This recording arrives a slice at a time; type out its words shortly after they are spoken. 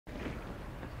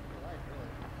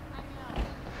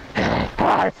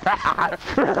Hey,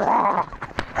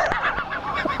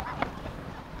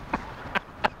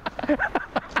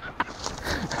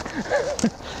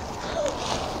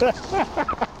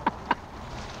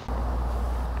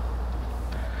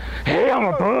 I'm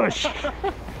a bush.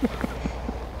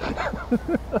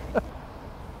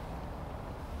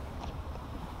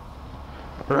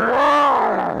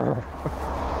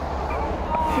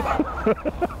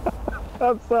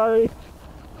 I'm sorry.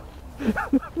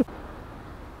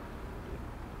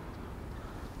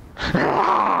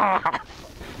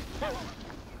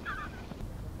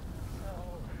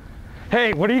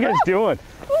 Hey, what are you guys doing?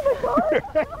 Oh my God.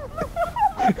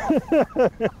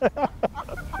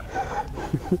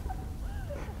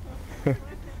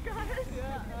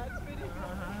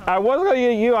 I wasn't going to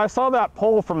get you. I saw that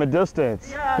pole from a distance.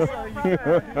 Yeah, I saw you.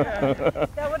 Yeah.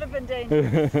 That would have been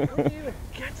dangerous. Where do you even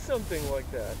get something like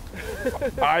that?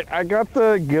 I got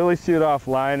the ghillie suit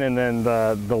offline, and then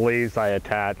the leaves I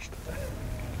attached.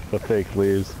 The fake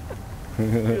leaves. You're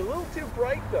a little too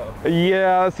bright though.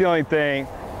 Yeah, that's the only thing.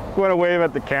 I want to wave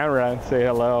at the camera and say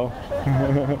hello.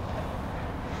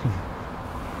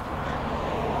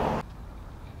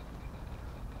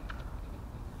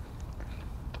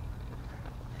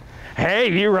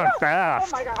 Hey, you run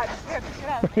fast. Oh my God,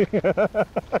 get out.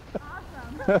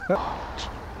 Awesome.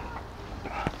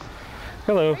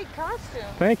 Hello. Great costume.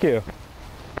 Thank you. Are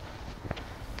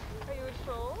you a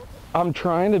troll? I'm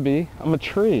trying to be. I'm a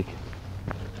tree.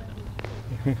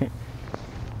 It's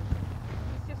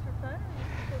just for fun?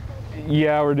 Or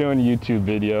Yeah, we're doing a YouTube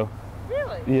video.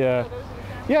 really? Yeah. So those are the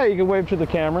cameras? Yeah, you can wave to the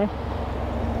camera.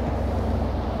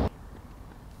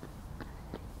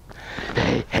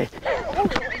 Hey, hey. Oh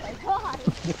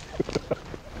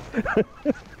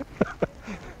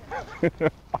my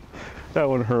God. That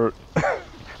one hurt.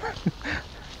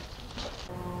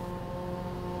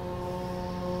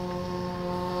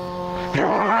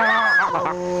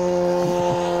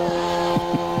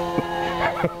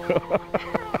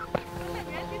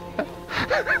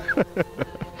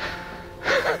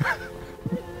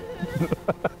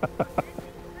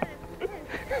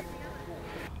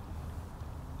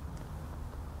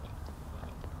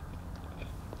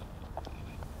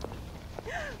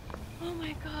 Oh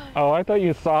my God. Oh, I thought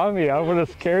you saw me. I would have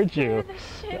scared you. Scare the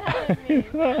shit out of me.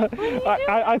 What are you doing?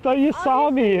 I thought you saw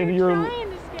me and you were. Trying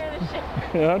to scare the shit.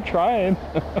 Yeah, I'm trying.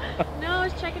 No, I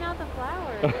was checking out the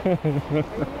flowers. Are you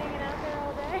hanging out there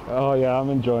all day? Oh yeah, I'm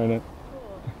enjoying it.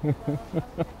 Cool.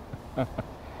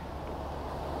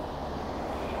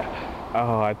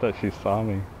 Oh, I thought she saw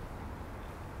me.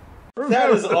 That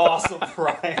is awesome,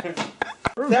 Ryan.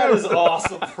 That is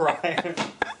awesome, Ryan.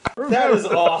 That is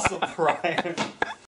awesome, Ryan.